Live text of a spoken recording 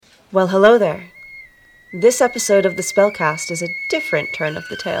Well, hello there. This episode of the Spellcast is a different turn of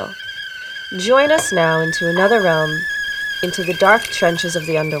the tale. Join us now into another realm, into the dark trenches of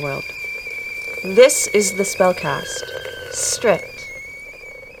the underworld. This is the Spellcast, Stripped,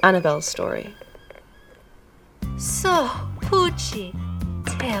 Annabelle's story. So, Poochie,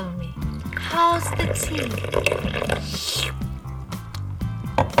 tell me, how's the tea?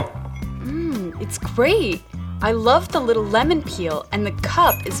 It's great. I love the little lemon peel, and the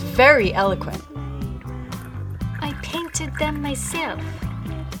cup is very eloquent. I painted them myself.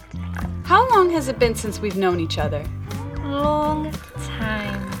 How long has it been since we've known each other? Long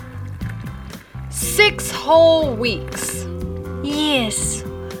time. 6 whole weeks. Yes,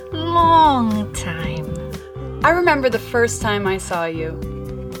 long time. I remember the first time I saw you.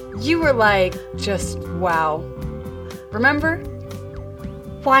 You were like, just wow. Remember?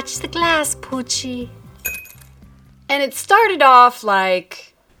 Watch the glass, Poochie. And it started off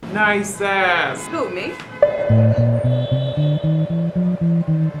like... Nice ass. Who, me?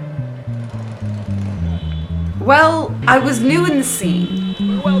 Well, I was new in the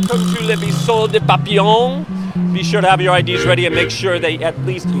scene. Welcome to Le Buisson de Papillon. Be sure to have your IDs ready and make sure they at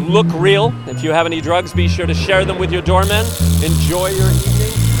least look real. If you have any drugs, be sure to share them with your doorman. Enjoy your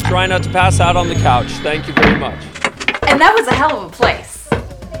evening. Try not to pass out on the couch. Thank you very much. And that was a hell of a place.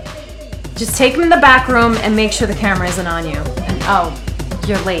 Just take him in the back room and make sure the camera isn't on you. And oh,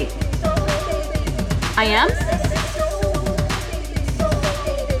 you're late. I am?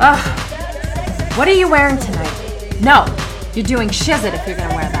 Ugh. What are you wearing tonight? No, you're doing shizit if you're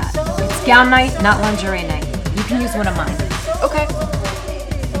gonna wear that. It's gown night, not lingerie night. You can use one of mine. Okay.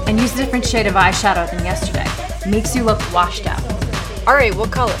 And use a different shade of eyeshadow than yesterday. Makes you look washed out. Alright,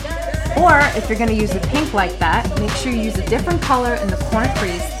 what color? Or, if you're gonna use a pink like that, make sure you use a different color in the corner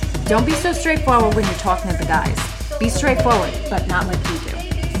crease. Don't be so straightforward when you're talking to the guys. Be straightforward, but not like you do.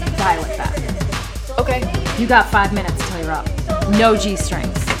 Dial it back. Okay. You got 5 minutes till you're up. No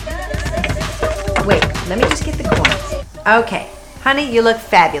G-strings. Wait, let me just get the coins. Okay. Honey, you look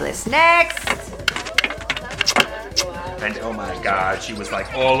fabulous. Next! And oh my god, she was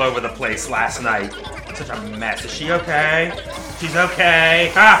like all over the place last night. Such a mess. Is she okay? She's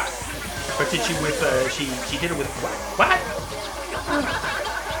okay. Ah! But did she with, she did it with what? What?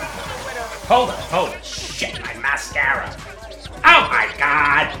 Hold on. Shit, my mascara. Oh my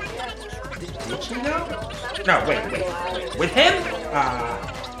god! Did she know? No, wait. With him?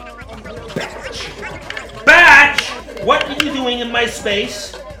 Batch! What are you doing in my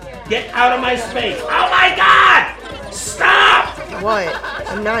space? Get out of my space. Oh my god! Stop! What?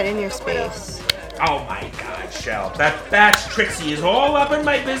 I'm not in your space. Oh my god, Shell. That Batch Trixie is all up in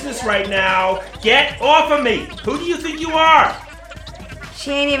my business right now. Get off of me! Who do you think you are? She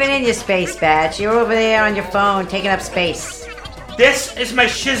ain't even in your space, Batch. You're over there on your phone, taking up space. This is my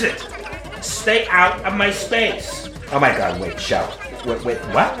shizit. Stay out of my space. Oh my god, wait, Shell. Wait,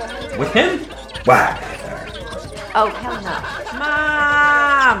 what? With him? What? Oh, hell no.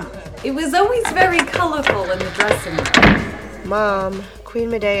 Mom! It was always very colorful in the dressing room. Mom, Queen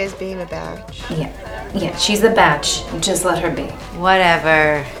Medea is being a batch. Yeah, she's a batch. Just let her be.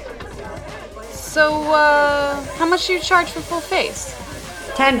 Whatever. So, how much do you charge for full face?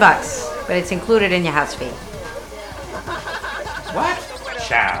 $10, but it's included in your house fee. What?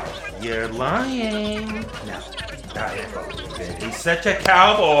 Chow, you're lying. No, he's such a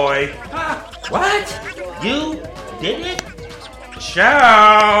cowboy. Huh? What? You did it?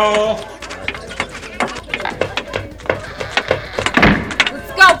 Chow!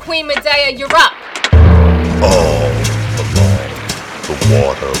 Let's go, Queen Medea, you're up! All along the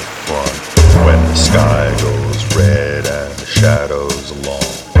waterfront, when the sky goes red and the shadows long,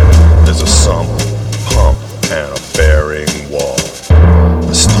 there's a sump, pump, and a bearing wall.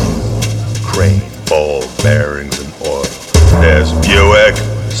 The steam, crane, ball bearings, and oil. There's Buick,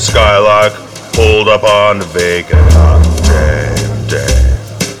 Skylark, pulled up on the vacant lot. Damn.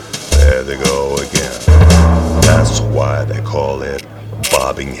 There they go again. That's why they call it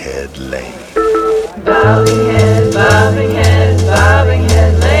Bobbing Head Lane. Bobbing head, bobbing head, bobbing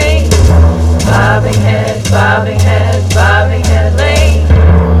head lane. Bobbing head, bobbing head, bobbing head lane.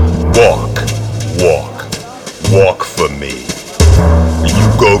 Walk for me.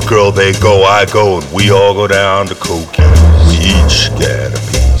 You go, girl, they go, I go, and we all go down to Cokies. We each get a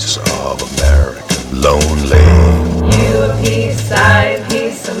piece of American lonely. You a piece, I a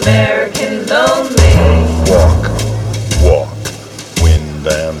piece, American lonely. Walk, wind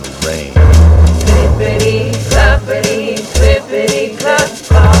and the rain. Clippity, cloppity, clippity, clop,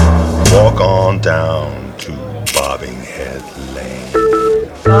 clop. Walk on down to Bobbing Head Lane.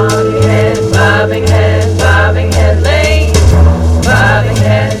 Bobbing head, bobbing head, bobbing head lane. Bobbing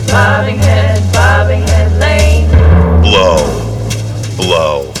head, bobbing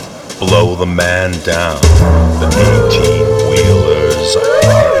slow the man down. The 18-wheelers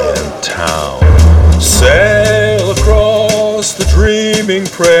are in town. Sail across the dreaming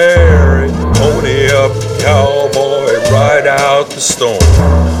prairie, pony up, cowboy, ride out the storm.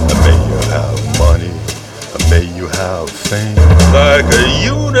 And may you have money, and may you have fame, like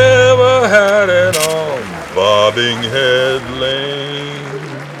you never had it on Bobbing Head Lane.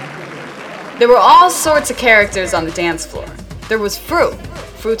 There were all sorts of characters on the dance floor. There was Fru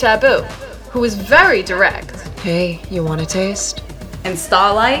Taboo, who was very direct. Hey, you want a taste? And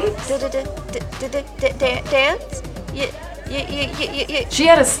Starlight, Dance? she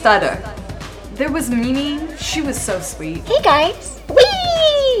had a stutter. There was Mimi, she was so sweet. Hey guys!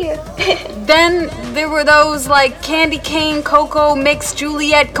 Whee! Then there were those like Candy Cane, Coco, Mix,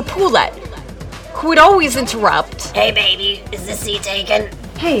 Juliet, Capulet, who would always interrupt. Hey, baby, is the seat taken?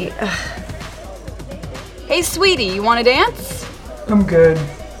 Hey, Hey, sweetie, you want to dance? I'm good.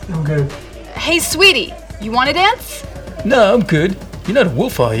 Hey, sweetie, you want to dance? No, I'm good. You're not a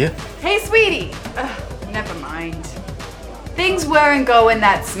wolf, are you? hey, sweetie. Never mind. Things weren't going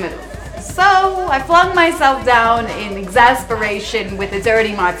that smooth. So I flung myself down in exasperation with a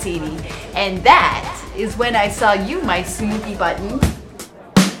dirty martini. And that is when I saw you, my smoothie button.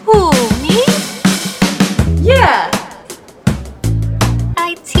 Who, me? Yeah.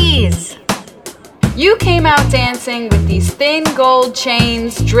 I tease. You came out dancing with these thin gold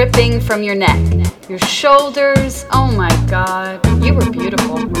chains dripping from your neck. Your shoulders, oh my god, you were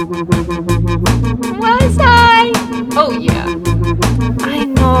beautiful. Was I? Oh yeah. I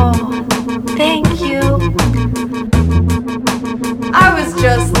know. Thank you. I was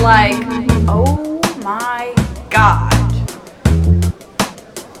just like, oh my god.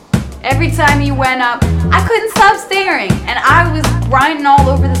 Every time you went up, I couldn't stop staring, and I was grinding all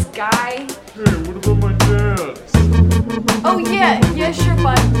over this guy. Hey, what about my dance? Oh yeah, sure,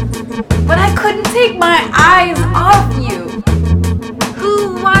 bud. But I couldn't take my eyes off you.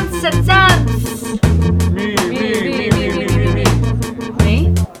 Who wants a dance? Me.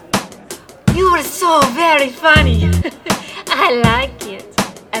 Me? You were so very funny. I like it.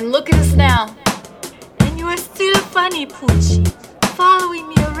 And look at us now. And you are still funny, Poochie. Following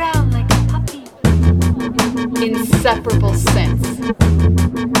me around like a puppy. Inseparable since.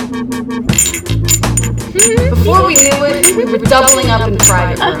 Before we knew it, we were doubling up in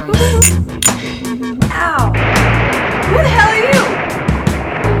private rooms. Ow. Who the hell are you?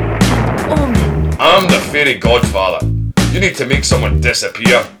 I'm the fairy godfather. You need to make someone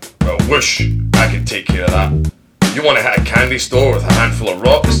disappear? Well, whoosh, I can take care of that. You want to hit a candy store with a handful of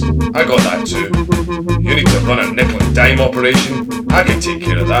rocks? I got that too. You need to run a nickel and dime operation? I can take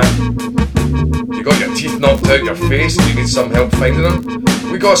care of that. You got your teeth knocked out your face and you need some help finding them?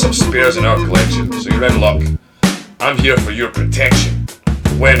 We got some spares in our collection, so you're in luck. I'm here for your protection.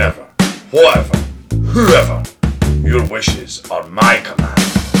 Whenever, whatever, whoever. Your wishes are my command.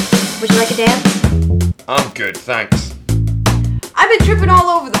 Would you like a dance? I'm good, thanks. I've been tripping all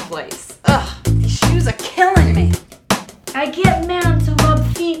over the place. Ugh, these shoes are killing me. I get men to rub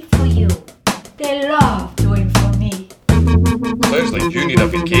feet for you. They love doing for me. Sounds like you need a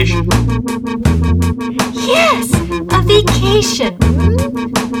vacation. Yes, a vacation.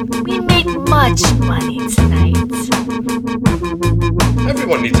 We make much money tonight.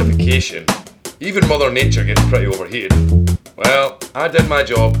 Everyone needs a vacation. Even Mother Nature gets pretty overheated. Well, I did my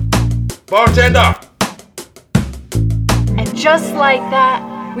job. Bartender! And just like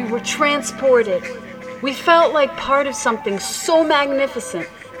that, we were transported. We felt like part of something so magnificent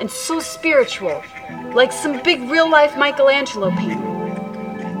and so spiritual, like some big real-life Michelangelo painting.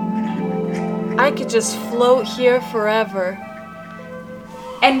 I could just float here forever.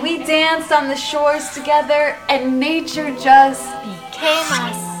 And we danced on the shores together, and nature just became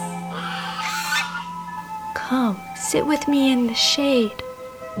us. Come, sit with me in the shade.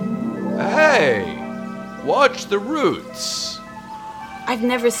 Hey, watch the roots. I've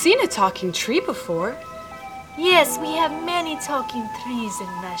never seen a talking tree before. Yes, we have many talking trees in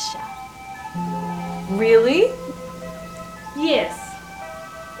Russia. Really? Yes.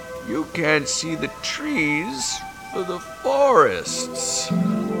 You can't see the trees for the forests.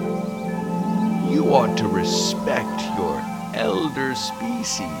 You ought to respect your elder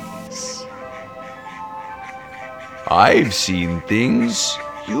species. I've seen things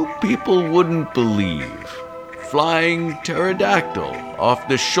you people wouldn't believe. Flying pterodactyl off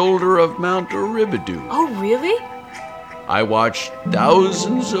the shoulder of Mount Erebidou. Oh, really? I watched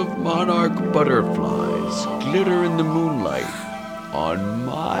thousands of monarch butterflies glitter in the moonlight on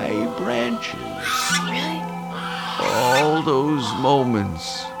my branches. Really? All those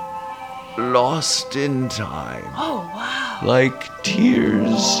moments lost in time. Oh, wow. Like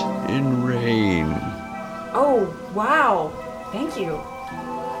tears in rain. Oh, wow. Thank you.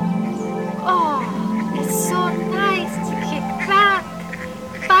 Oh, it's so nice to get back.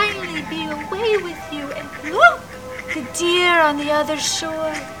 Finally be away with you. And look, the deer on the other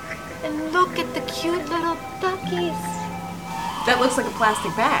shore. And look at the cute little duckies. That looks like a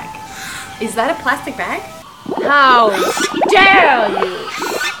plastic bag. Is that a plastic bag? How dare you!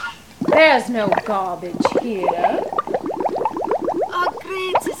 There's no garbage here. Our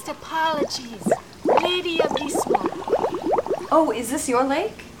greatest apologies, Lady Abismo. Oh, is this your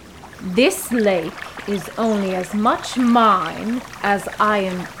lake? This lake is only as much mine as I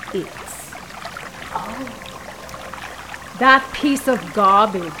am its. Oh. That piece of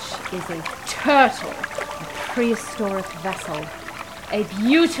garbage is a turtle, a prehistoric vessel. A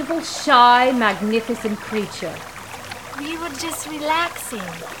beautiful, shy, magnificent creature. We were just relaxing.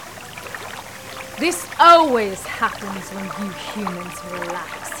 This always happens when you humans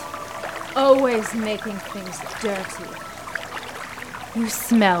relax. Always making things dirty. You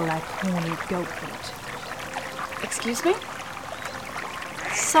smell like horny goat meat. Excuse me?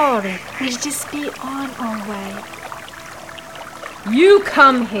 Sorry, we'll just be on our way. You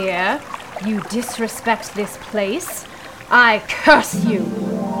come here, you disrespect this place. I curse you!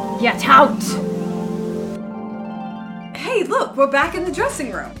 Get out! Hey, look, we're back in the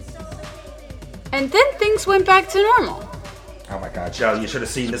dressing room. And then things went back to normal. Oh my god, Joe, you should have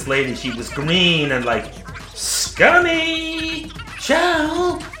seen this lady. She was green and like scummy.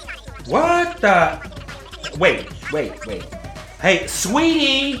 Joe, what the? Wait. Hey,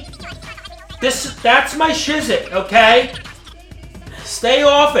 sweetie, that's my shizit, okay? Stay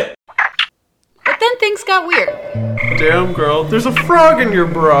off it. But then things got weird. Damn, girl, there's a frog in your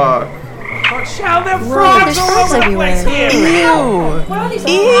bra. Oh, Shell, there are frogs all over the place here. Ew. What are these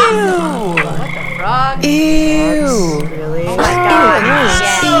Ew. What the frog? Ew. Really? Oh my god.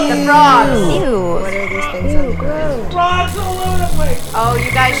 Yeah, the frogs. Ew. What are these things on the ground? Frogs all over the place. Oh,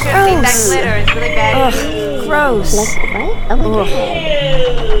 you guys should have seen that Gross. glitter. It's really bad. Ugh, gross.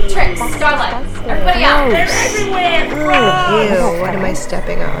 Trix, Starlight, everybody out. They're everywhere. Frogs. Ew, what am I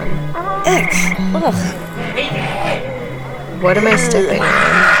stepping on? Ick. Ugh. What am I stepping on?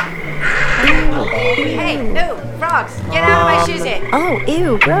 Hey, no, frogs, get out of my shoes it. Oh,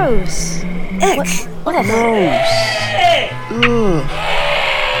 ew, gross. Ick. Ugh. Ugh.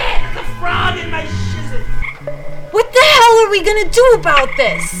 The frog in my shizit. What the hell are we gonna do about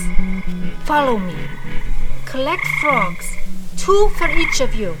this? Follow me. Collect frogs, 2 for each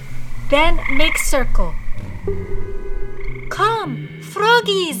of you. Then make circle. Come,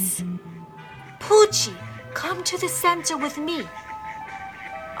 froggies. Poochie, come to the center with me.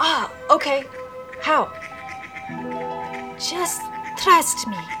 Ah, okay. How? Just trust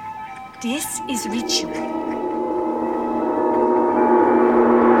me. This is ritual.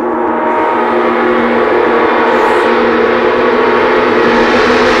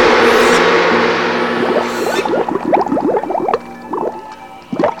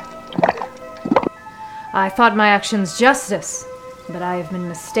 I thought my actions justice, but I have been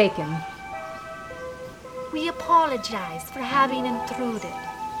mistaken. We apologize for having intruded.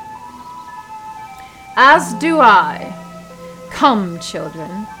 As do I. Come,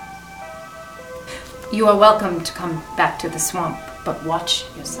 children. You are welcome to come back to the swamp, but watch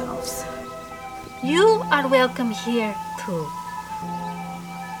yourselves. You are welcome here, too.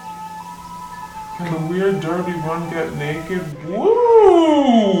 Can a weird, dirty one get naked?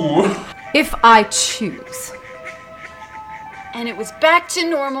 Woo! If I choose. And it was back to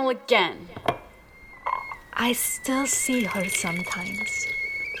normal again. I still see her sometimes.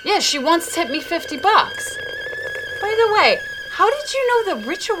 Yeah, she once tipped me $50. By the way, how did you know the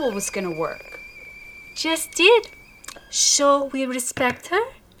ritual was gonna work? Just did. So we respect her.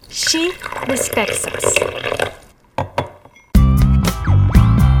 She respects us.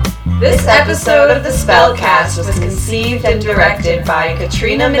 This episode of The Spellcast was conceived and directed by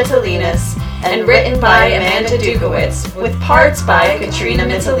Katrina Mitalinas and written by Amanda Dukowitz, with parts by Katrina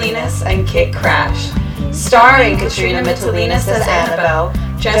Mitalinas and Kit Crash. Starring Katrina Mitalinas as Annabelle,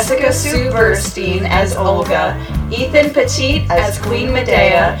 Jessica Sue Burstein as Olga, Ethan Petit as Queen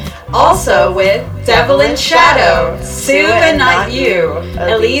Medea, also with Devil in Shadow, Sue and Not You,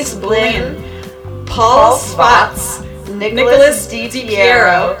 Elise Blinn, Paul Spots, Nicholas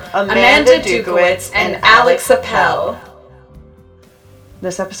DiPiero, Amanda Dukowitz, and Alex Appel.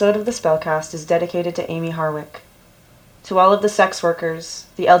 This episode of The Spellcast is dedicated to Amy Harwick. To all of the sex workers,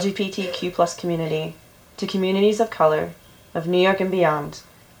 the LGBTQ+ community, to communities of color, of New York and beyond,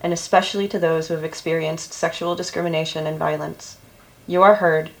 and especially to those who have experienced sexual discrimination and violence. You are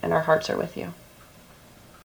heard, and our hearts are with you.